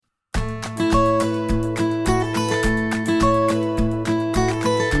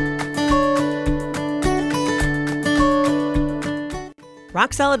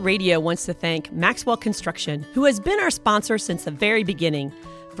Rock Solid Radio wants to thank Maxwell Construction, who has been our sponsor since the very beginning.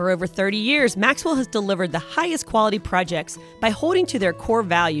 For over 30 years, Maxwell has delivered the highest quality projects by holding to their core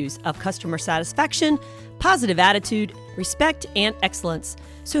values of customer satisfaction, positive attitude, respect, and excellence.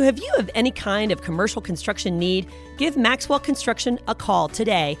 So if you have any kind of commercial construction need, give Maxwell Construction a call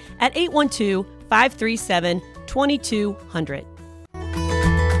today at 812-537-2200.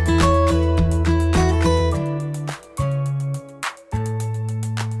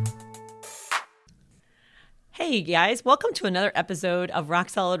 Hey guys, welcome to another episode of Rock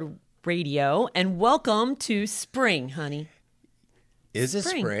Solid Radio, and welcome to spring, honey. Is it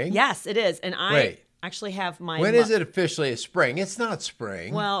spring? Yes, it is. And I actually have my... When is it officially a spring? It's not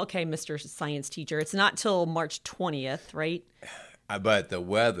spring. Well, okay, Mr. Science Teacher. It's not till March 20th, right? But the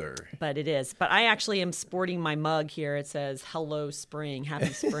weather. But it is. But I actually am sporting my mug here. It says, "Hello, spring.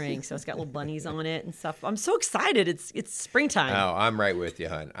 Happy spring." So it's got little bunnies on it and stuff. I'm so excited. It's springtime. Oh, I'm right with you,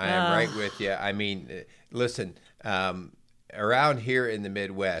 hon. I am right with you. I mean, listen, around here in the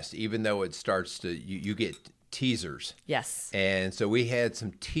Midwest, even though it starts to, you get teasers. Yes. And so we had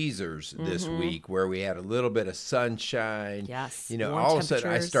some teasers this week where we had a little bit of sunshine. Yes. You know, warm all of a sudden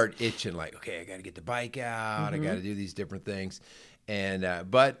I temperatures. start itching like, okay, I got to get the bike out. I got to do these different things. And,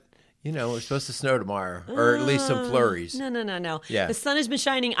 but, you know, it's supposed to snow tomorrow, or at least some flurries. No. Yeah. The sun has been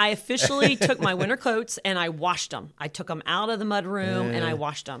shining. I officially took my winter coats and I washed them. I took them out of the mud room and I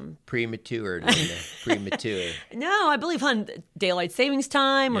washed them. Premature, Linda. Premature. No, I believe, hon, daylight savings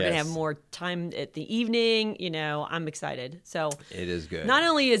time. We're going to Yes. have more time at the evening. You know, I'm excited. So It is good. not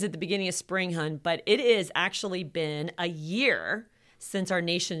only is it the beginning of spring, hun, but it has actually been a year since our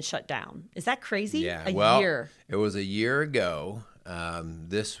nation shut down. Is that crazy? Yeah. A well, year. It was a year ago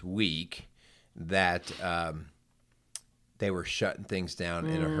this week that they were shutting things down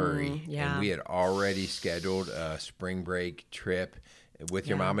in a hurry. yeah. And we had already scheduled a spring break trip with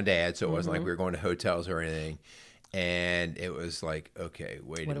your mom and dad, so it wasn't like we were going to hotels or anything. And it was like, okay,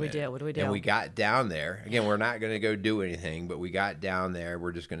 wait a minute. What do we do? And we got down there. Again, we're not going to go do anything, but we got down there.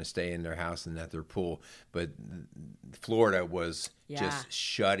 We're just going to stay in their house and at their pool. But Florida was just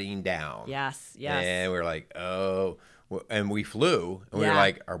shutting down. Yes. And we were like, oh. And we flew. And we were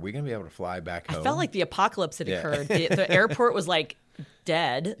like, are we going to be able to fly back home? I felt like the apocalypse had occurred. The airport was like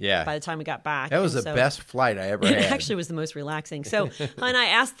dead by the time we got back. That was the best flight I ever had. It actually was the most relaxing. So, hon, I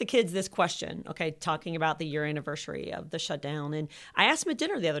asked the kids this question, okay, talking about the year anniversary of the shutdown. And I asked them at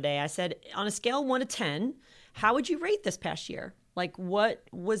dinner the other day, I said, on a scale of 1 to 10, how would you rate this past year? Like, what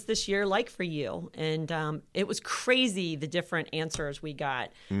was this year like for you? And it was crazy, the different answers we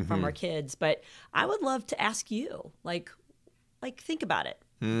got from our kids. But I would love to ask you, like think about it.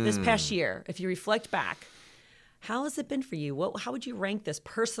 This past year, if you reflect back, how has it been for you? How would you rank this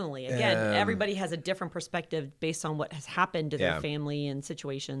personally? Again, everybody has a different perspective based on what has happened to their family and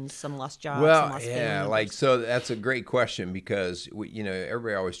situations. Some lost jobs, some lost family. So that's a great question because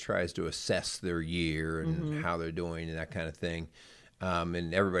everybody always tries to assess their year and how they're doing and that kind of thing.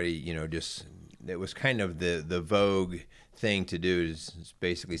 And everybody, just it was kind of the vogue thing to do is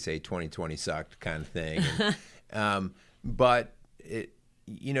basically say 2020 sucked kind of thing. And, but it.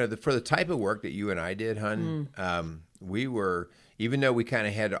 For the type of work that you and I did, hon, we were, even though we kind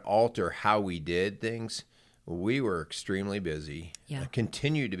of had to alter how we did things, we were extremely busy,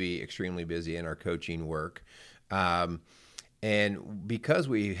 continue to be extremely busy in our coaching work. And because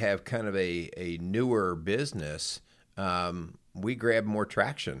we have kind of a newer business, we grabbed more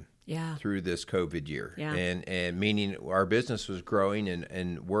traction through this COVID year. Yeah. And meaning our business was growing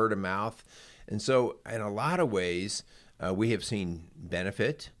and word of mouth. And so in a lot of ways, we have seen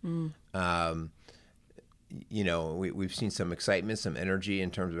benefit. We've seen some excitement, some energy in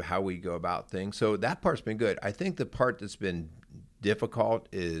terms of how we go about things. So that part's been good. I think the part that's been difficult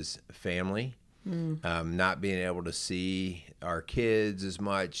is family, not being able to see our kids as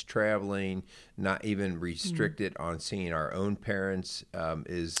much, traveling, not even restricted on seeing our own parents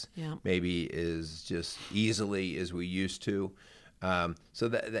maybe is just easily as we used to. So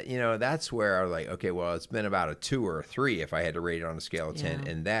that's where I was like, okay, well, it's been about a 2 or a 3 if I had to rate it on a scale of 10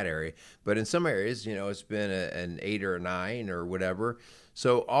 in that area. But in some areas, it's been an 8 or a 9 or whatever.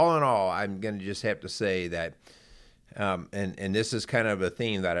 So all in all, I'm going to just have to say that, and this is kind of a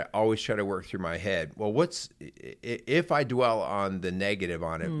theme that I always try to work through my head. Well, if I dwell on the negative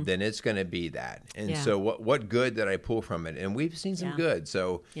on it, then it's going to be that. And so what good did I pull from it? And we've seen some good.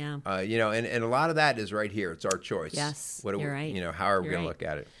 So, and a lot of that is right here. It's our choice. Yes, you're right. How are we going to look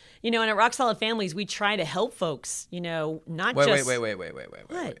at it? And at Rock Solid Families, we try to help folks, not wait, just... Wait.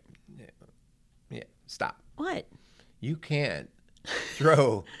 What? Yeah, stop. What? You can't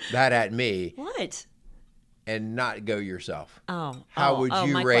throw that at me. What? and not go yourself? How would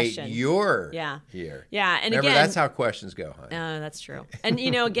you my rate question. your Yeah. year? Yeah, and remember, again, that's how questions go, hon. That's true. And,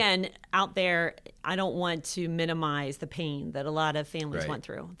 again, out there, I don't want to minimize the pain that a lot of families Right. went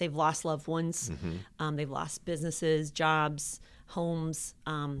through. They've lost loved ones. They've lost businesses, jobs, homes,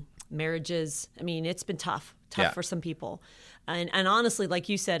 marriages. I mean, it's been tough Yeah. for some people. And honestly, like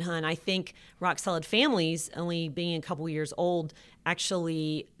you said, hon, I think Rock Solid Families, only being a couple years old,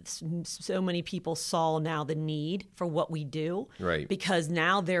 actually so many people saw now the need for what we do. Right. Because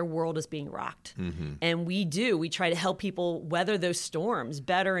now their world is being rocked. And we try to help people weather those storms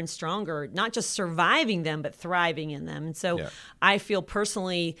better and stronger, not just surviving them, but thriving in them. And so Yeah. I feel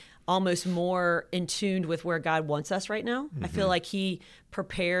personally almost more in tune with where God wants us right now. I feel like he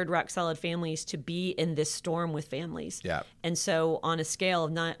prepared Rock Solid Families to be in this storm with families. Yeah. And so on a scale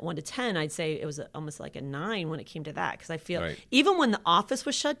of 1 to 10, I'd say it was almost like a 9 when it came to that. Because I feel Right. even when the office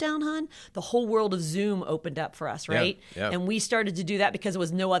was shut down, hon, the whole world of Zoom opened up for us, right? Yeah. And we started to do that because it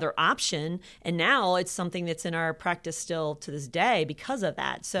was no other option. And now it's something that's in our practice still to this day because of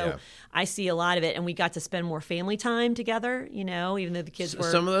that. So Yeah. I see a lot of it. And we got to spend more family time together, even though the kids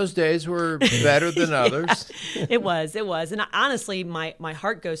were... Some of those days were better than others. It was. And honestly, my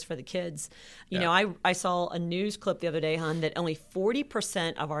heart goes for the kids. I saw a news clip the other day, hon, that only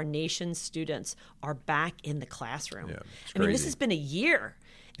 40% of our nation's students are back in the classroom. Yeah, it's I mean, this crazy. has been a year.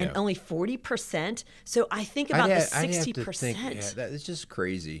 And Yeah. only 40%. So I think about the 60%. It's just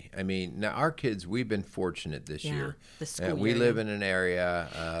crazy. I mean, now our kids, we've been fortunate this year. the school we year, live in an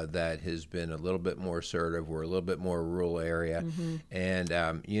area that has been a little bit more assertive. We're a little bit more rural area, and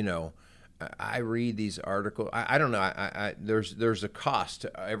I read these articles. I don't know. There's a cost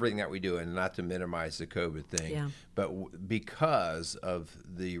to everything that we do, and not to minimize the COVID thing, Yeah. but because of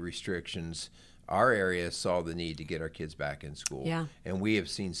the restrictions, our area saw the need to get our kids back in school. Yeah. And we have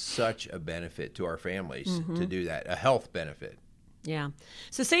seen such a benefit to our families to do that, a health benefit. Yeah.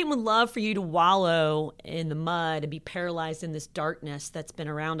 So Satan would love for you to wallow in the mud and be paralyzed in this darkness that's been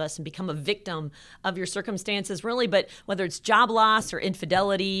around us and become a victim of your circumstances, really. But whether it's job loss or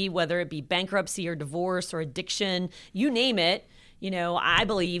infidelity, whether it be bankruptcy or divorce or addiction, you name it, I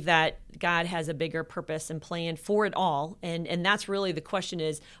believe that God has a bigger purpose and plan for it all. And that's really the question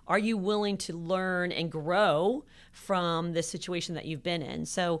is, are you willing to learn and grow from the situation that you've been in?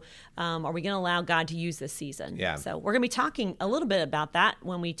 So are we going to allow God to use this season? Yeah. So we're going to be talking a little bit about that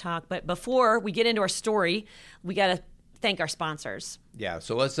when we talk. But before we get into our story, we got to thank our sponsors. Yeah,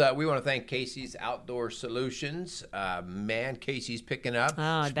 so we want to thank Casey's Outdoor Solutions. Casey's picking up.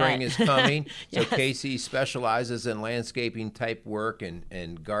 I Spring bet. is coming. Yes. So Casey specializes in landscaping type work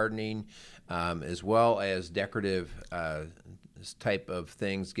and gardening, as well as decorative type of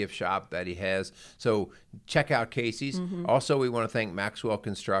things, gift shop that he has. So check out Casey's. Also, we want to thank Maxwell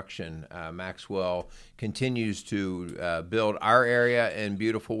Construction. Maxwell continues to build our area in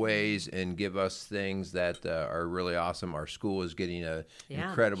beautiful ways and give us things that are really awesome. Our school is getting an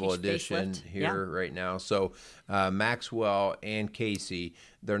incredible huge addition facelift. here right now. So Maxwell and Casey,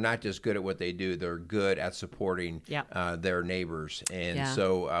 they're not just good at what they do, they're good at supporting their neighbors. And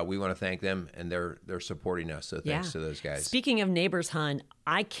so we want to thank them, and they're supporting us. So thanks to those guys. Speaking of neighbors, hon,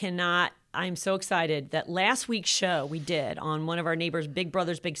 I'm so excited that last week's show we did on one of our neighbors, Big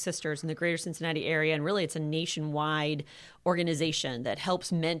Brothers Big Sisters in the greater Cincinnati area, and really it's a nationwide organization that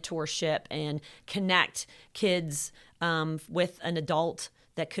helps mentorship and connect kids with an adult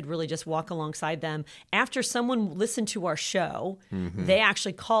that could really just walk alongside them. After someone listened to our show, they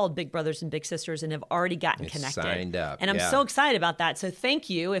actually called Big Brothers and Big Sisters and have already gotten connected. Signed up. And I'm so excited about that. So thank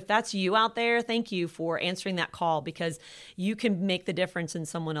you. If that's you out there, thank you for answering that call, because you can make the difference in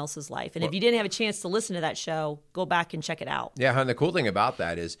someone else's life. And if you didn't have a chance to listen to that show, go back and check it out. Yeah, and the cool thing about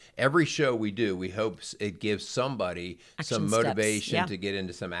that is every show we do, we hope it gives somebody some motivation to get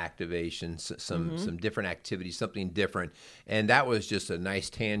into some activation, some different activities, something different. And that was just a nice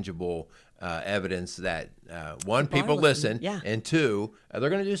tangible evidence that one, people listen, and two,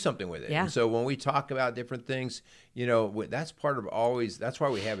 they're going to do something with it. And so when we talk about different things, that's part of that's why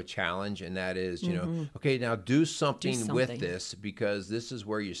we have a challenge, and that is, okay, now do something with this, because this is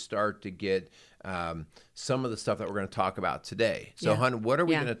where you start to get some of the stuff that we're going to talk about today. So, hon, what are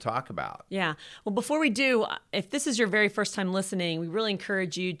we going to talk about? Yeah. Well, before we do, if this is your very first time listening, we really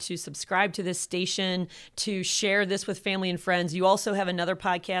encourage you to subscribe to this station, to share this with family and friends. You also have another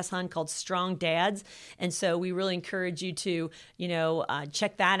podcast, hon, called Strong Dads. And so we really encourage you to,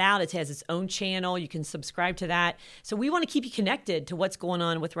 check that out. It has its own channel. You can subscribe to that. So we want to keep you connected to what's going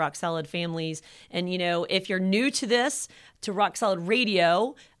on with Rock Solid Families. And, if you're new to this, to Rock Solid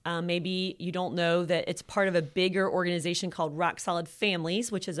Radio, maybe you don't know that it's part of a bigger organization called Rock Solid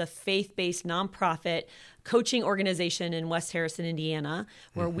Families, which is a faith-based nonprofit coaching organization in West Harrison, Indiana,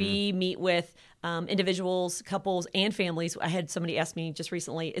 where we meet with individuals, couples, and families. I had somebody ask me just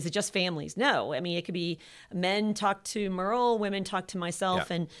recently, is it just families? No. I mean, it could be men talk to Merle, women talk to myself,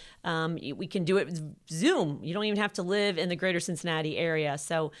 and we can do it with Zoom. You don't even have to live in the greater Cincinnati area.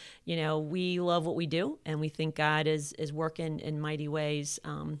 So, we love what we do, and we think God is working in mighty ways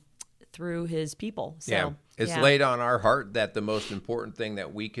through his people. So, It's laid on our heart that the most important thing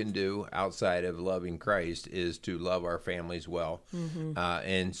that we can do outside of loving Christ is to love our families well.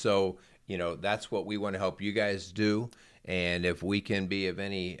 And so, that's what we want to help you guys do. And if we can be of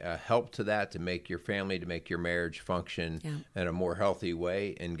any help to that, to make your family, to make your marriage function in a more healthy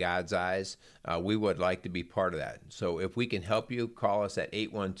way in God's eyes, we would like to be part of that. So if we can help you, call us at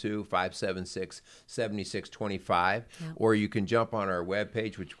 812-576-7625, or you can jump on our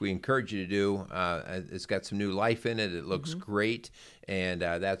webpage, which we encourage you to do. It's got some new life in it. It looks great, and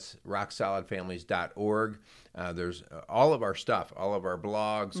that's rocksolidfamilies.org. There's all of our stuff, all of our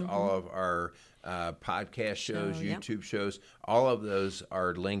blogs, all of our podcast shows, YouTube shows, all of those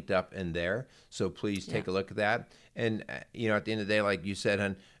are linked up in there. So please take a look at that. And, at the end of the day, like you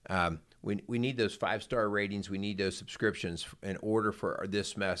said, hon, we need those 5-star ratings. We need those subscriptions in order for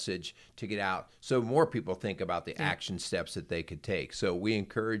this message to get out, so more people think about the action steps that they could take. So we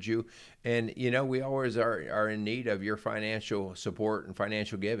encourage you. And, we always are in need of your financial support and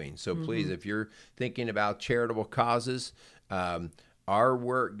financial giving. So please, if you're thinking about charitable causes, our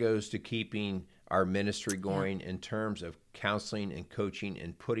work goes to keeping our ministry going in terms of counseling and coaching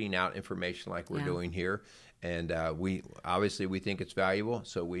and putting out information like we're doing here. And we think it's valuable,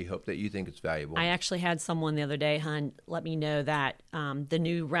 so we hope that you think it's valuable. I actually had someone the other day, hon, let me know that the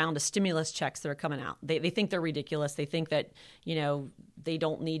new round of stimulus checks that are coming out, they think they're ridiculous. They think that, they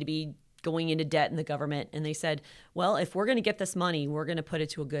don't need to be going into debt in the government. And they said, well, if we're going to get this money, we're going to put it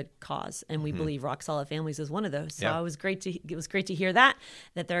to a good cause. And we believe Rock Solid Families is one of those. So it was great to hear that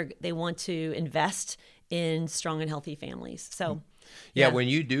they want to invest in strong and healthy families. So when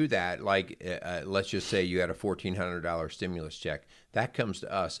you do that, like let's just say you had a $1,400 stimulus check, that comes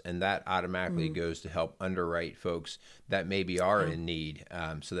to us, and that automatically goes to help underwrite folks that maybe are in need,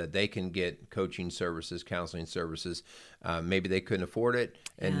 so that they can get coaching services, counseling services. Maybe they couldn't afford it,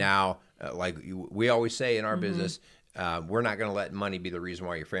 and now, like we always say in our business, we're not going to let money be the reason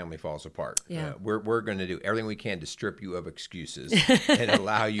why your family falls apart. We're going to do everything we can to strip you of excuses and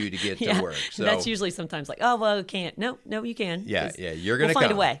allow you to get to work. So that's usually sometimes like, oh, well, can't. No, you can. You're going to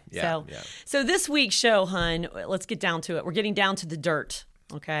find a way. Yeah, so this week's show, hon, let's get down to it. We're getting down to the dirt.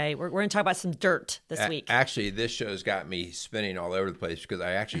 Okay, we're going to talk about some dirt this week. Actually, this show's got me spinning all over the place because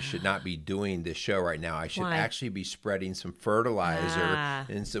I actually should not be doing this show right now. I should actually be spreading some fertilizer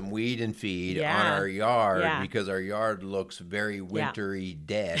and some weed and feed on our yard because our yard looks very wintry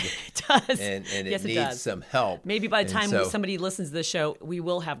dead. It does. And it needs some help. Maybe by the time somebody listens to the show, we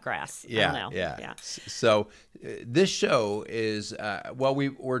will have grass. I don't know. So this show is,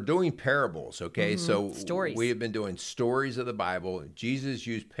 we're doing parables, okay? So stories. We have been doing stories of the Bible. Jesus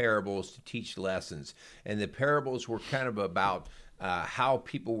used parables to teach lessons, and the parables were kind of about how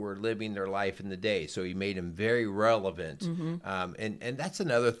people were living their life in the day. So he made them very relevant. And that's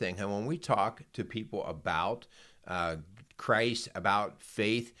another thing. And when we talk to people about Christ, about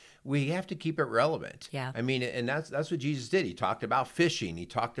faith, we have to keep it relevant. I mean, and that's what Jesus did. He talked about fishing. He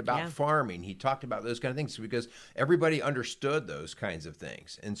talked about farming. He talked about those kind of things because everybody understood those kinds of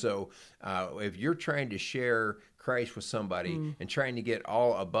things. And so if you're trying to share Christ with somebody and trying to get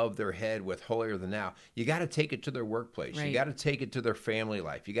all above their head with holier than thou, you got to take it to their workplace. You got to take it to their family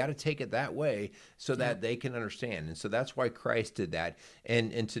life. You got to take it that way so that they can understand. And so that's why Christ did that.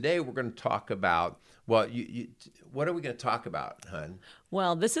 And today we're going to talk about, what are we going to talk about, hon?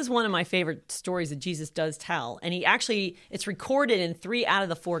 Well, this is one of my favorite stories that Jesus does tell. And it's recorded in 3 out of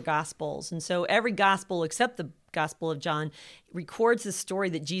the 4 Gospels. And so every Gospel except the Gospel of John records the story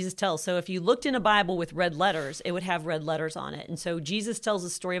that Jesus tells. So if you looked in a Bible with red letters, it would have red letters on it. And so Jesus tells a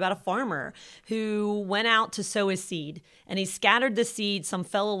story about a farmer who went out to sow his seed. And he scattered the seed. Some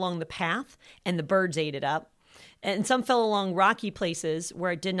fell along the path, and the birds ate it up. And some fell along rocky places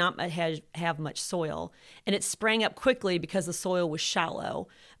where it did not have much soil. And it sprang up quickly because the soil was shallow.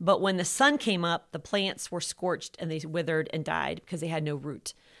 But when the sun came up, the plants were scorched and they withered and died because they had no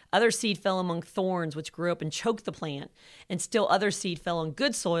root. Other seed fell among thorns, which grew up and choked the plant. And still other seed fell on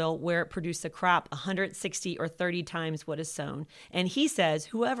good soil, where it produced a crop 160 or 30 times what is sown. And he says,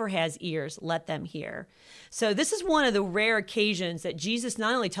 whoever has ears, let them hear. So this is one of the rare occasions that Jesus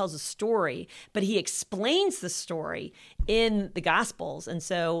not only tells a story, but he explains the story in the Gospels. And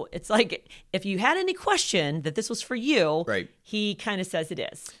so it's like, if you had any question that this was for you, Right. he kind of says it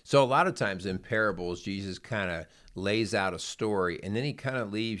is. So a lot of times in parables, Jesus kind of lays out a story, and then he kind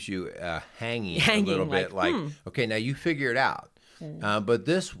of leaves you hanging a little bit, like, okay, now you figure it out. But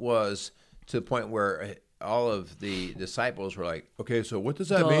this was to the point where all of the disciples were like, okay, so what does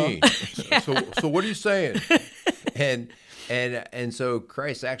that mean? So what are you saying? And so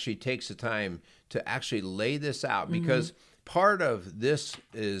Christ actually takes the time to actually lay this out, because part of this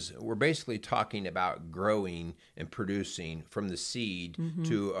is we're basically talking about growing and producing from the seed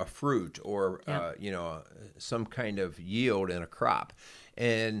to a fruit or some kind of yield in a crop.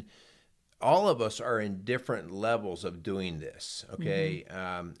 And all of us are in different levels of doing this, okay?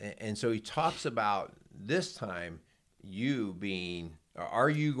 And so he talks about this time you being, are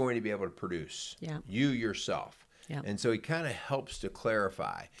you going to be able to produce? You yourself. And so he kind of helps to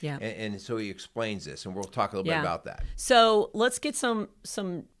clarify. And so he explains this, and we'll talk a little bit about that. So let's get some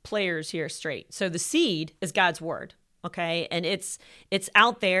players here straight. So the seed is God's word. Okay. And it's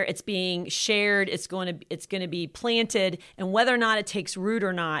out there, it's being shared, it's going to be planted, and whether or not it takes root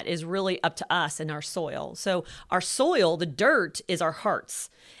or not is really up to us and our soil. So our soil, the dirt, is our hearts.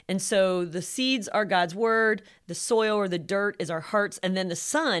 And so the seeds are God's word, the soil or the dirt is our hearts, and then the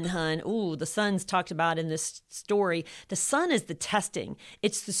sun, the sun's talked about in this story. The sun is the testing.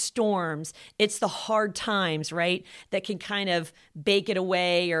 It's the storms. It's the hard times, right, that can kind of bake it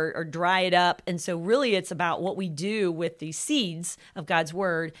away or dry it up. And so really it's about what we do with the seeds of God's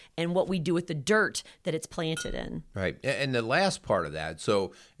word and what we do with the dirt that it's planted in. Right. And the last part of that,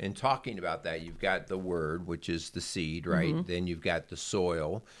 so in talking about that, you've got the word, which is the seed, right? Then you've got the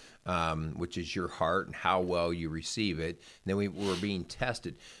soil, which is your heart and how well you receive it. And then we're being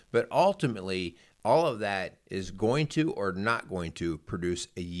tested. But ultimately, all of that is going to or not going to produce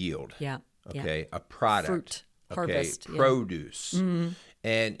a yield. Okay, a product. Fruit, harvest. Produce.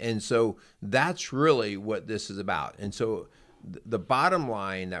 And so that's really what this is about. And so the bottom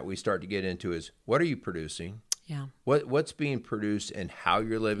line that we start to get into is, what are you producing? What's being produced and how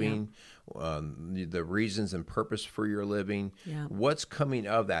you're living, the reasons and purpose for your living, what's coming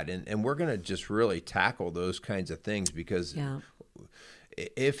of that. And we're going to just really tackle those kinds of things, because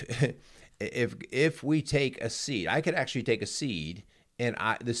if we take a seed, I could actually take a seed, and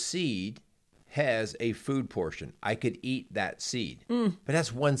the seed has a food portion. I could eat that seed, but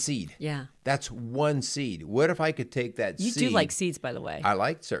that's one seed. That's one seed. What if I could take that seed? You do like seeds, by the way. I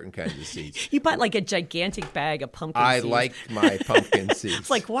like certain kinds of seeds. You bought like a gigantic bag of pumpkin seeds. I like my pumpkin seeds. It's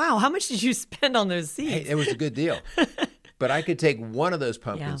like, wow, how much did you spend on those seeds? Hey, it was a good deal. But I could take one of those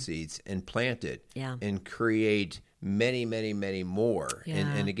pumpkin seeds and plant it and create many, many, many more.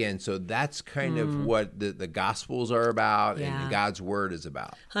 And again, so that's kind of what the Gospels are about and God's Word is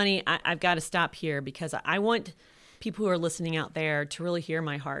about. Honey, I've got to stop here, because I want people who are listening out there to really hear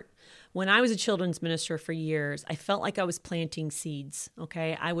my heart. When I was a children's minister for years, I felt like I was planting seeds,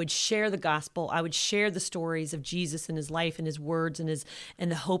 okay? I would share the gospel. I would share the stories of Jesus and his life and his words and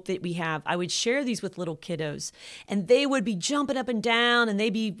the hope that we have. I would share these with little kiddos, and they would be jumping up and down, and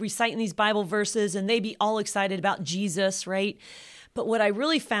they'd be reciting these Bible verses, and they'd be all excited about Jesus, right? But what I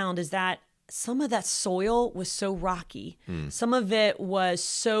really found is that some of that soil was so rocky. Some of it was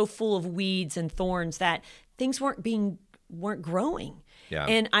so full of weeds and thorns that things weren't growing.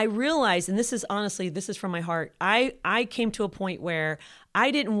 And I realized, and this is from my heart, I came to a point where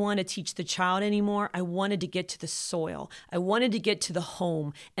I didn't want to teach the child anymore. I wanted to get to the soil. I wanted to get to the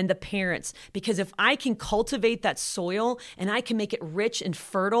home and the parents, because if I can cultivate that soil and I can make it rich and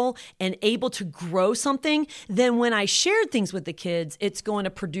fertile and able to grow something, then when I shared things with the kids, it's going to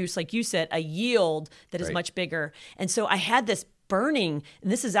produce, like you said, a yield that is much bigger. And so I had this burning,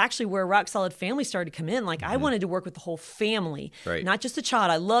 and this is actually where Rock Solid Family started to come in. Like I wanted to work with the whole family, not just the child.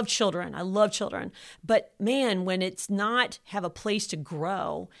 I love children. But man, when it's not have a place to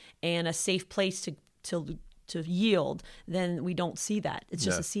grow and a safe place to yield, then we don't see that. It's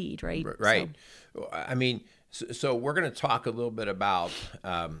just a seed, right? Right. So. I mean, So we're going to talk a little bit about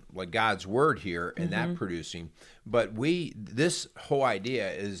like God's word here and that producing. But this whole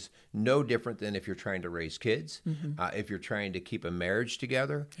idea is no different than if you're trying to raise kids, if you're trying to keep a marriage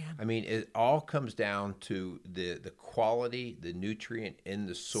together. Yeah. I mean, it all comes down to the quality, the nutrient in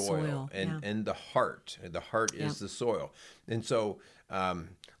the soil and the heart. The heart is the soil. And so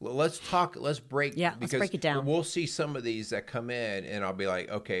let's break it down. We'll see some of these that come in and I'll be like,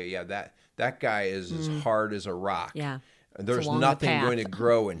 okay, yeah, that guy is as hard as a rock. Yeah. There's nothing going to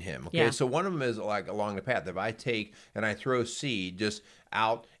grow in him. Okay. So one of them is like along the path. If I take and I throw seed just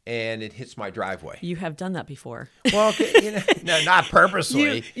out and it hits my driveway. You have done that before. Well, okay, no, not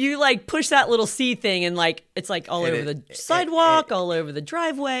purposely. You like push that little seed thing and like it's like all over the sidewalk, all over the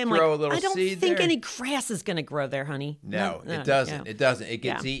driveway. I'm like, I don't think any grass is going to grow there, honey. No, it doesn't. Yeah. It doesn't. It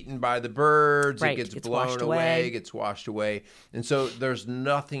gets eaten by the birds. Right. It gets blown away. Gets washed away. And so there's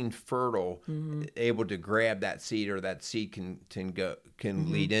nothing fertile able to grab that seed or that seed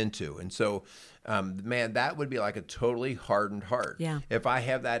can lead into. And so, man, that would be like a totally hardened heart. Yeah. If I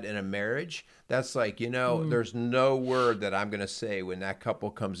have that in a marriage, that's like, there's no word that I'm going to say when that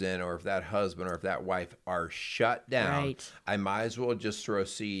couple comes in or if that husband or if that wife are shut down. Right. I might as well just throw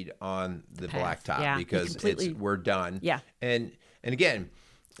seed on the blacktop because we're done. Yeah. And again,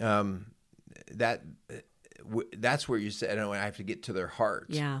 that's where you said, I have to get to their heart.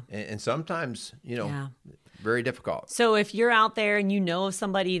 Yeah. And sometimes, very difficult. So if you're out there and you know of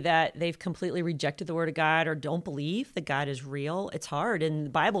somebody that they've completely rejected the word of God or don't believe that God is real, it's hard. And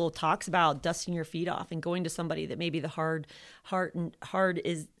the Bible talks about dusting your feet off and going to somebody that maybe the heart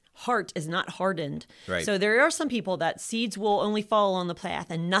is not hardened. Right. So there are some people that seeds will only fall on the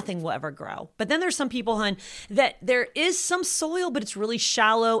path and nothing will ever grow. But then there's some people, hon, that there is some soil, but it's really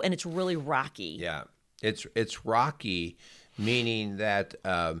shallow and it's really rocky. Yeah. It's rocky, meaning that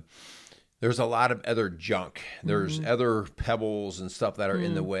there's a lot of other junk. There's other pebbles and stuff that are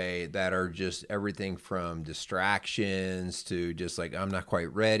in the way that are just everything from distractions to just like, I'm not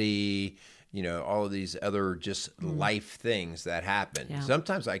quite ready. All of these other just life things that happen. Yeah.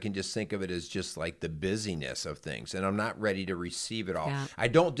 Sometimes I can just think of it as just like the busyness of things, and I'm not ready to receive it all. Yeah. I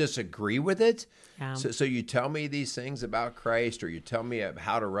don't disagree with it. Yeah. So you tell me these things about Christ, or you tell me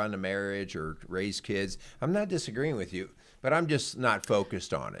how to run a marriage or raise kids. I'm not disagreeing with you, but I'm just not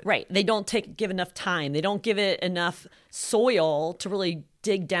focused on it. Right. They don't give enough time. They don't give it enough soil to really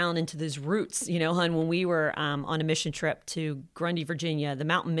dig down into those roots. Hon, when we were on a mission trip to Grundy, Virginia, the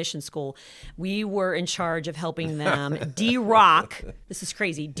Mountain Mission School, we were in charge of helping them de-rock, this is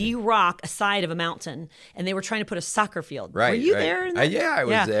crazy, de-rock a side of a mountain. And they were trying to put a soccer field. Right. Were you there? Yeah, I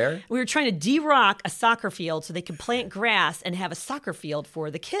was there. We were trying to de-rock a soccer field so they could plant grass and have a soccer field for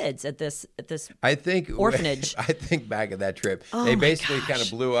the kids at this orphanage. I think back at that trip, they basically kind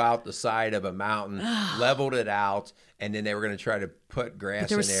of blew out the side of a mountain, leveled it out, and then they were going to try to put grass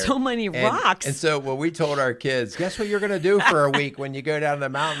in there. There were so many rocks. And so when we told our kids, guess what you're going to do for a week when you go down to the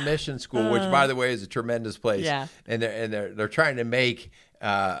Mountain Mission School, which, by the way, is a tremendous place. Yeah. And they're trying to make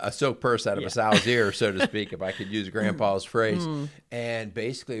a silk purse out of a sow's ear, so to speak, if I could use Grandpa's phrase. And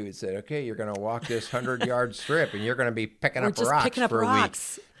basically we said, okay, you're going to walk this 100-yard strip, and you're going to be picking up rocks for a week.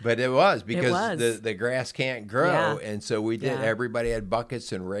 But it was because the grass can't grow, and so we did. Everybody had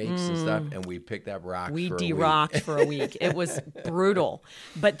buckets and rakes and stuff, and we picked up rocks. We de-rocked for a week. It was brutal,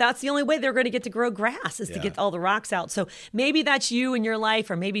 but that's the only way they're going to get to grow grass is to get all the rocks out. So maybe that's you in your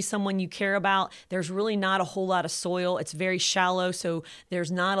life, or maybe someone you care about. There's really not a whole lot of soil. It's very shallow, so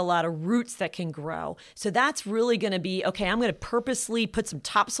there's not a lot of roots that can grow. So that's really going to be okay. I'm going to purposely put some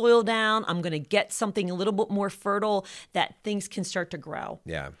topsoil down. I'm going to get something a little bit more fertile that things can start to grow.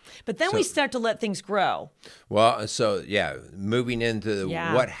 Yeah. But then we start to let things grow. Well, so moving into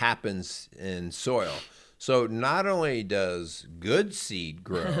what happens in soil. So not only does good seed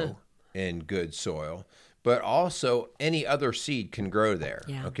grow in good soil, but also any other seed can grow there.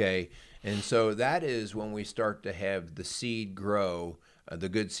 Yeah. Okay. And so that is when we start to have the seed grow, the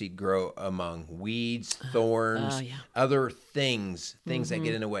good seed grow among weeds, thorns, other things that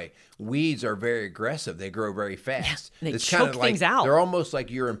get in the way. Weeds are very aggressive. They grow very fast. They it's choke kind of like things out. They're almost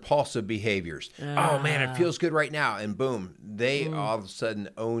like your impulsive behaviors. Oh man, it feels good right now, and boom, they all of a sudden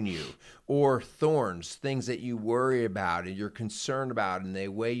own you. Or thorns, things that you worry about and you're concerned about, and they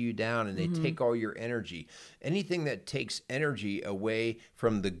weigh you down and they take all your energy. Anything that takes energy away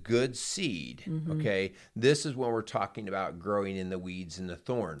from the good seed, okay, this is when we're talking about growing in the weeds and the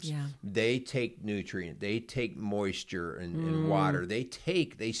thorns. Yeah. They take nutrient, they take moisture and water, they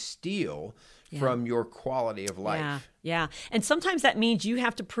steal from your quality of life. Yeah, yeah. And sometimes that means you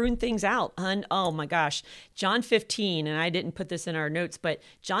have to prune things out. And oh my gosh, John 15, and I didn't put this in our notes, but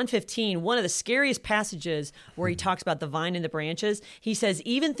John 15, one of the scariest passages where he talks about the vine and the branches, he says,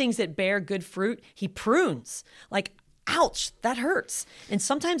 even things that bear good fruit, he prunes. Like, ouch, that hurts. And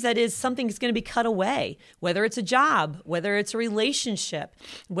sometimes that is something that's going to be cut away, whether it's a job, whether it's a relationship,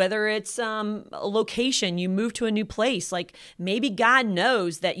 whether it's a location, you move to a new place. Like maybe God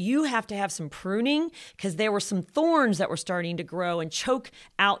knows that you have to have some pruning because there were some thorns that were starting to grow and choke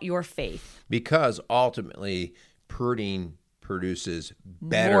out your faith. Because ultimately, pruning produces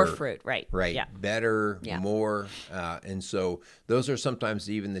better More fruit, right? Right, Yeah. better, Yeah. more, and so those are sometimes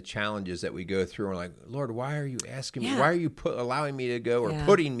even the challenges that we go through. We're like, Lord, why are you asking me? Yeah. Why are you allowing me to go or Yeah.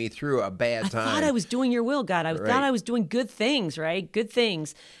 putting me through a bad I time? thought I was doing your will, God. I Right. thought I was doing good things, right? Good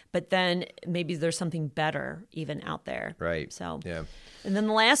things. But then maybe there's something better even out there. Right. So, yeah. And then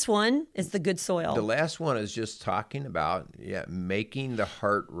the last one is the good soil. The last one is just talking about making the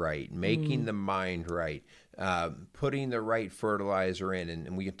heart right, making the mind right, putting the right fertilizer in,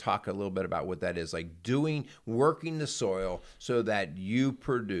 and we can talk a little bit about what that is, like working the soil so that you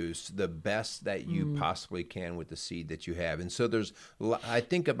produce the best that you possibly can with the seed that you have. And so I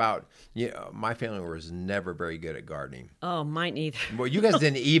think about, my family was never very good at gardening. Oh, mine neither. Well, you guys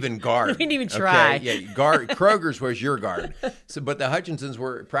didn't even garden. We didn't even try. Okay? Yeah, Kroger's was your garden. But the Hutchinsons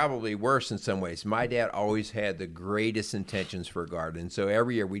were probably worse in some ways. My dad always had the greatest intentions for a garden. So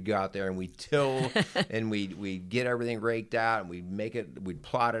every year we'd go out there and we'd till and we'd get everything raked out and we'd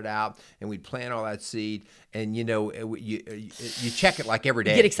plot it out and we'd plant all that seed. And, you check it like every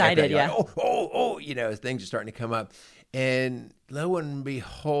day. Get excited, You're yeah. like, things are starting to come up. And lo and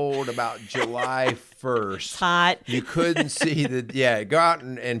behold, about July 1st, It's hot. you couldn't see go out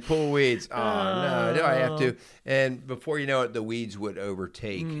and pull weeds. Oh, no, do I have to? And before you know it, the weeds would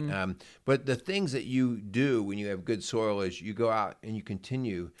overtake. But the things that you do when you have good soil is you go out and you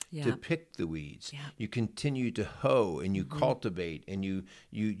continue to pick the weeds. Yeah. You continue to hoe and you cultivate and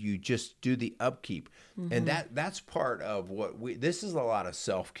you just do the upkeep. And that's part of this is a lot of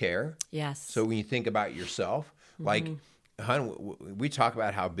self-care. Yes. So when you think about yourself, like, hon, we talk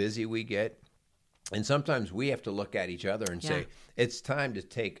about how busy we get, and sometimes we have to look at each other and say, it's time to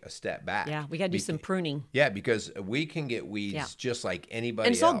take a step back. Yeah, we got to do some pruning. Yeah, because we can get weeds just like anybody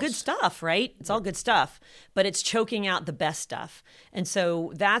And it's else. all good stuff, right? It's all good stuff, but it's choking out the best stuff. And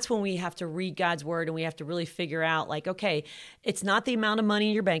so that's when we have to read God's word and we have to really figure out, like, okay, it's not the amount of money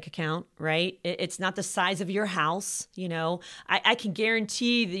in your bank account, right? It's not the size of your house. I can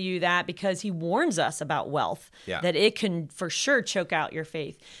guarantee you that because he warns us about wealth, that it can for sure choke out your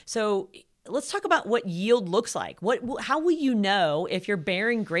faith. So let's talk about what yield looks like. How will you know if you're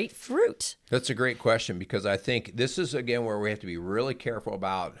bearing great fruit? That's a great question, because I think this is, again, where we have to be really careful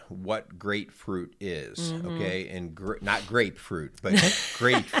about what grapefruit is, okay? And not grapefruit, but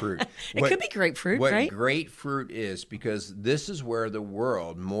grapefruit. It could be grapefruit, right? What grapefruit is, because this is where the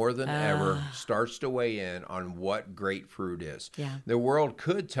world, more than ever, starts to weigh in on what grapefruit is. Yeah. The world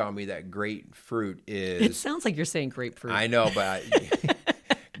could tell me that grapefruit is... It sounds like you're saying grapefruit. I know, but...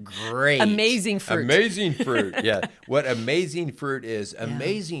 Great. Amazing fruit. Amazing fruit. Yeah. What amazing fruit is?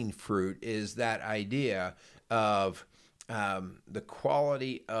 Amazing fruit is that idea of the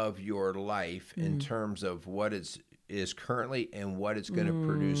quality of your life in terms of what is currently and what it's going to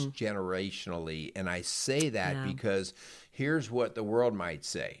produce generationally. And I say that because here's what the world might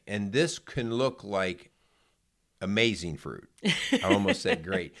say. And this can look like amazing fruit. I almost said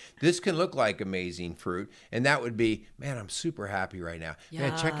great. This can look like amazing fruit, and that would be, man, I'm super happy right now.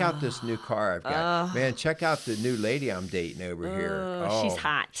 Man, check out this new car I've got. Man, check out the new lady I'm dating over here. She's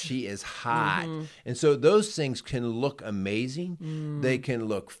hot. She is hot. And so those things can look amazing. They can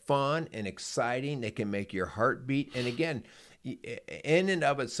look fun and exciting. They can make your heart beat. And again, in and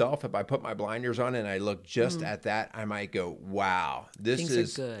of itself, if I put my blinders on and I look just at that, I might go, wow, this Things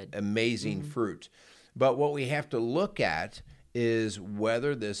is are good. amazing fruit. But what we have to look at is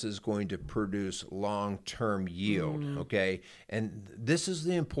whether this is going to produce long-term yield, okay? And this is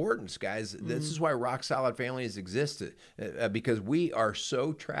the importance, guys. This is why Rock Solid Families existed, because we are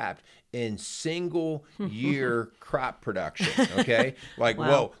so trapped in single-year crop production, okay? Like,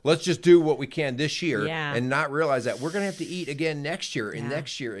 whoa, let's just do what we can this year and not realize that we're going to have to eat again next year and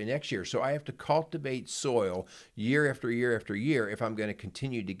next year and next year. So I have to cultivate soil year after year after year if I'm going to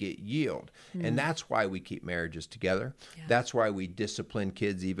continue to get yield. And that's why we keep marriages together. That's why we discipline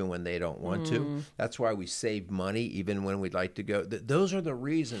kids even when they don't want to. That's why we save money even when we'd like to go. Those are the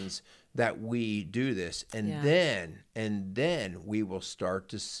reasons that we do this. And then we will start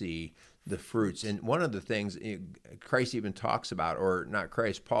to see the fruits. And one of the things Christ even talks about, or not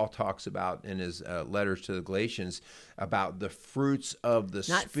Christ, Paul talks about in his letters to the Galatians about the fruits of the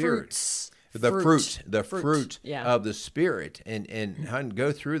Not Spirit. fruits. The fruit Yeah. of the Spirit. And hun,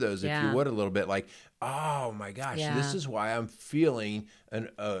 go through those, if Yeah. you would, a little bit, like, oh my gosh, Yeah. this is why I'm feeling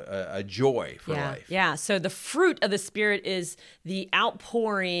a joy for life. Yeah. So the fruit of the Spirit is the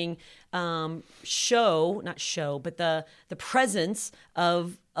outpouring but the presence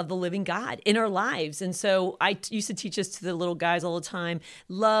of the living God in our lives. And so I used to teach this to the little guys all the time: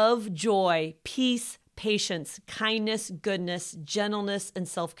 love, joy, peace, patience, kindness, goodness, gentleness, and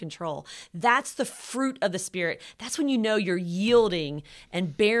self-control. That's the fruit of the Spirit. That's when you know you're yielding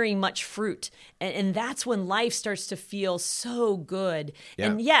and bearing much fruit. And that's when life starts to feel so good. Yeah.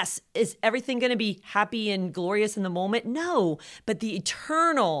 And yes, is everything going to be happy and glorious in the moment? No, but the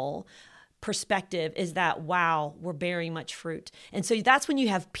eternal perspective is that, wow, we're bearing much fruit. And so that's when you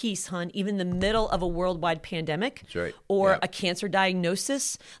have peace, hon, even in the middle of a worldwide pandemic. That's right. Or Yeah. a cancer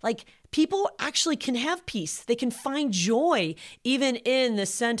diagnosis. Like, people actually can have peace. They can find joy even in the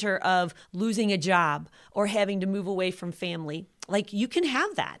center of losing a job or having to move away from family. Like, you can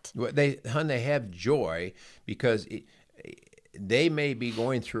have that. Well, they have joy because they may be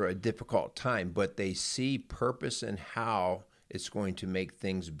going through a difficult time, but they see purpose in how it's going to make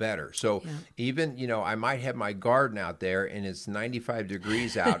things better. So even, I might have my garden out there and it's 95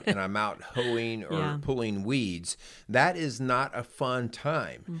 degrees out and I'm out hoeing or pulling weeds. That is not a fun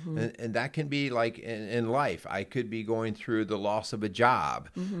time. Mm-hmm. And that can be like in life. I could be going through the loss of a job,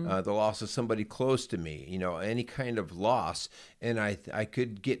 the loss of somebody close to me, any kind of loss. And I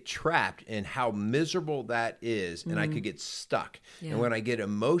could get trapped in how miserable that is, and I could get stuck. Yeah. And when I get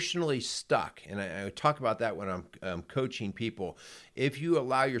emotionally stuck, and I talk about that when I'm coaching people, if you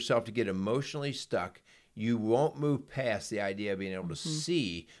allow yourself to get emotionally stuck, you won't move past the idea of being able to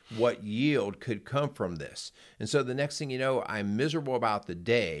see what yield could come from this. And so the next thing you know, I'm miserable about the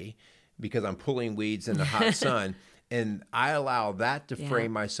day because I'm pulling weeds in the hot sun. And I allow that to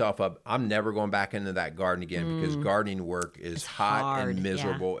frame myself up. I'm never going back into that garden again because gardening work is hot hard. and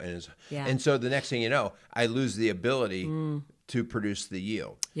miserable. And so the next thing you know, I lose the ability to produce the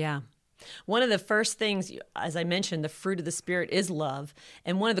yield. Yeah. One of the first things, as I mentioned, the fruit of the Spirit is love.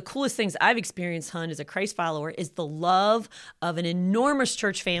 And one of the coolest things I've experienced, hon, as a Christ follower is the love of an enormous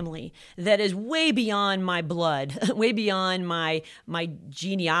church family that is way beyond my blood, way beyond my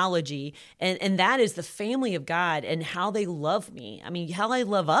genealogy. And that is the family of God and how they love me. I mean, how they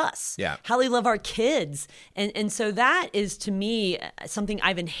love us, how they love our kids. And so that is, to me, something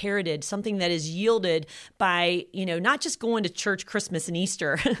I've inherited, something that is yielded by, not just going to church Christmas and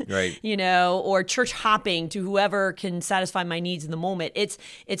Easter, right? Or church hopping to whoever can satisfy my needs in the moment. It's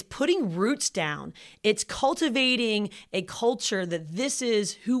putting roots down. It's cultivating a culture that this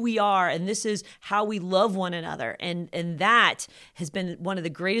is who we are and this is how we love one another. And that has been one of the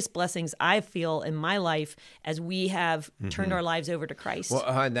greatest blessings I feel in my life as we have turned our lives over to Christ. Well,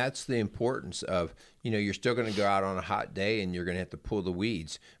 and that's the importance of, you're still going to go out on a hot day and you're going to have to pull the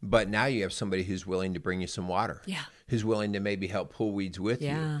weeds. But now you have somebody who's willing to bring you some water. Yeah. Who's willing to maybe help pull weeds with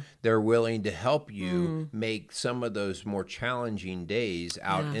Yeah. you. They're willing to help you make some of those more challenging days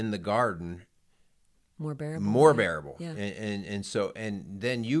out in the garden more bearable. Yeah. And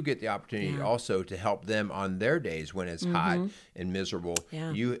then you get the opportunity also to help them on their days when it's hot and miserable.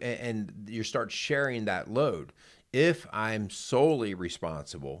 Yeah. You start sharing that load. If I'm solely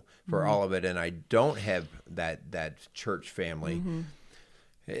responsible for all of it and I don't have that church family,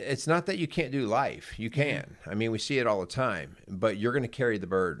 it's not that you can't do life. You can. I mean, we see it all the time, but you're going to carry the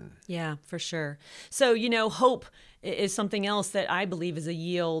burden. Yeah, for sure. So, hope is something else that I believe is a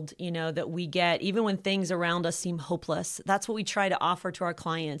yield, that we get even when things around us seem hopeless. That's what we try to offer to our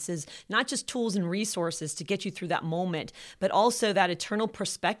clients, is not just tools and resources to get you through that moment, but also that eternal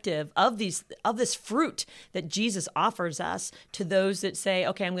perspective of this fruit that Jesus offers us to those that say,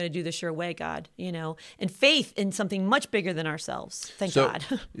 okay, I'm going to do this your way, God, and faith in something much bigger than ourselves. Thank God.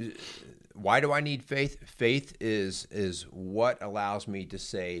 Why do I need faith? Faith is what allows me to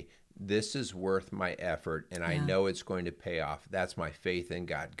say, this is worth my effort, and I know it's going to pay off. That's my faith in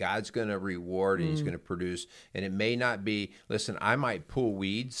God. God's going to reward, and He's going to produce. And it may not be, listen, I might pull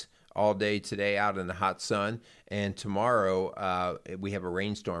weeds all day today out in the hot sun, and tomorrow we have a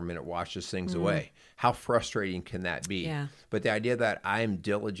rainstorm and it washes things away. How frustrating can that be? Yeah. But the idea that I'm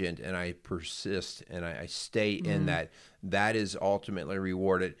diligent and I persist and I stay in that is ultimately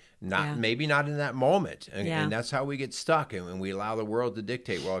rewarded. Maybe not in that moment, and that's how we get stuck, and we allow the world to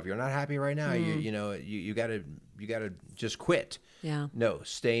dictate. Well, if you're not happy right now, you gotta just quit. Yeah. No,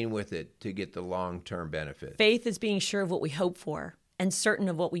 staying with it to get the long-term benefit. Faith is being sure of what we hope for. and certain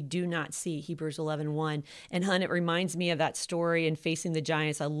of what we do not see, Hebrews 11:1. And Hun, it reminds me of that story in Facing the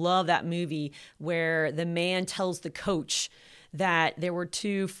Giants. I love that movie where the man tells the coach that there were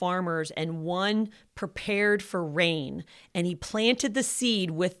two farmers and one prepared for rain, and he planted the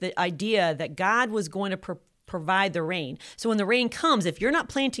seed with the idea that God was going to provide the rain. So when the rain comes, if you're not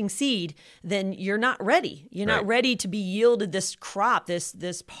planting seed, then you're not ready. You're not ready to be yielded this crop,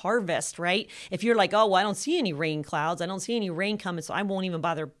 this harvest, right? If you're like, oh, well, I don't see any rain clouds, I don't see any rain coming, so I won't even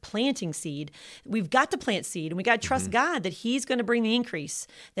bother planting seed. We've got to plant seed, and we got to trust God that He's going to bring the increase,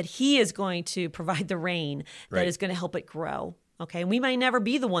 that He is going to provide the rain that is going to help it grow. Okay, and we might never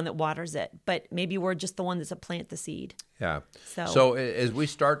be the one that waters it, but maybe we're just the one that's plant the seed. Yeah. So as we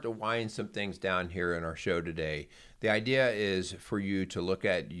start to wind some things down here in our show today, the idea is for you to look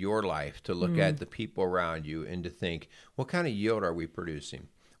at your life, to look at the people around you, and to think, what kind of yield are we producing?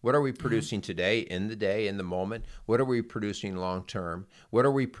 What are we producing today, in the day, in the moment? What are we producing long term? What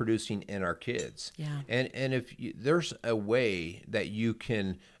are we producing in our kids? Yeah. And if there's a way that you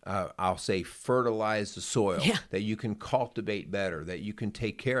can, I'll say, fertilize the soil, that you can cultivate better, that you can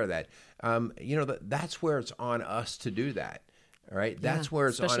take care of that, that's where it's on us to do that. All right. That's where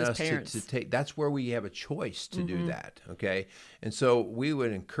it's on us to take. That's where we have a choice to do that. Okay. And so we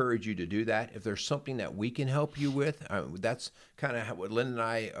would encourage you to do that. If there's something that we can help you with, that's kind of what Lynn and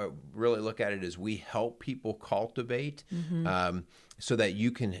I really look at it as we help people cultivate so that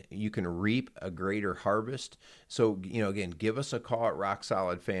you can reap a greater harvest. So, again, give us a call at Rock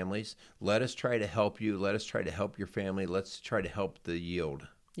Solid Families. Let us try to help you. Let us try to help your family. Let's try to help the yield.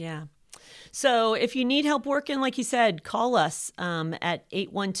 Yeah. So if you need help working, like you said, call us at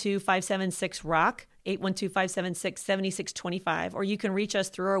 812-576-ROCK, 812-576-7625, or you can reach us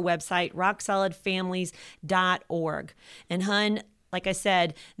through our website, rocksolidfamilies.org. And Hun, like I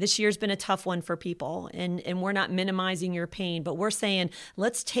said, this year's been a tough one for people, and we're not minimizing your pain, but we're saying,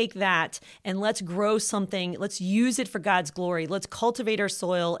 let's take that and let's grow something. Let's use it for God's glory. Let's cultivate our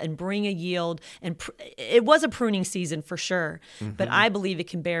soil and bring a yield. And it was a pruning season for sure, but I believe it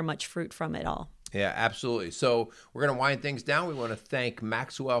can bear much fruit from it all. Yeah, absolutely. So we're going to wind things down. We want to thank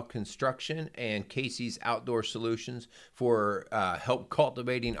Maxwell Construction and Casey's Outdoor Solutions for help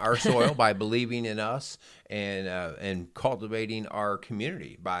cultivating our soil by believing in us and cultivating our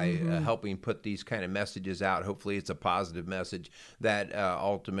community by helping put these kind of messages out. Hopefully it's a positive message that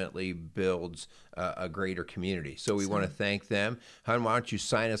ultimately builds a greater community. So we want to thank them. Hun, why don't you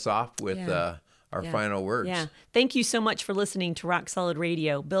sign us off with our final words. Yeah. Thank you so much for listening to Rock Solid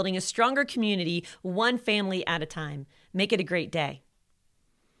Radio, building a stronger community, one family at a time. Make it a great day.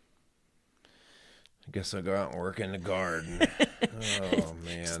 I guess I'll go out and work in the garden. Oh,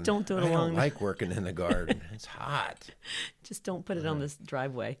 man. Just don't do it alone. I don't like working in the garden. It's hot. Just don't put it on this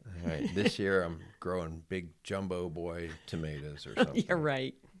driveway. All right. This year I'm growing big jumbo boy tomatoes or something. You're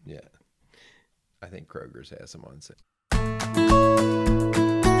right. Yeah. I think Kroger's has them on sale.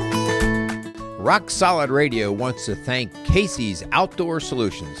 Rock Solid Radio wants to thank Casey's Outdoor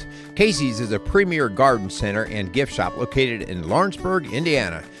Solutions. Casey's is a premier garden center and gift shop located in Lawrenceburg,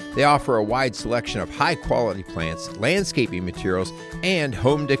 Indiana. They offer a wide selection of high-quality plants, landscaping materials, and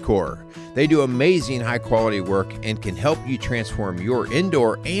home decor. They do amazing high-quality work and can help you transform your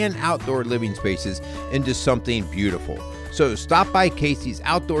indoor and outdoor living spaces into something beautiful. So stop by Casey's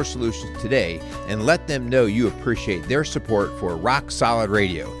Outdoor Solutions today and let them know you appreciate their support for Rock Solid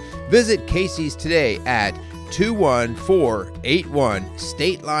Radio. Visit Casey's today at 21481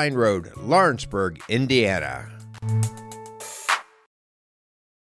 State Line Road, Lawrenceburg, Indiana.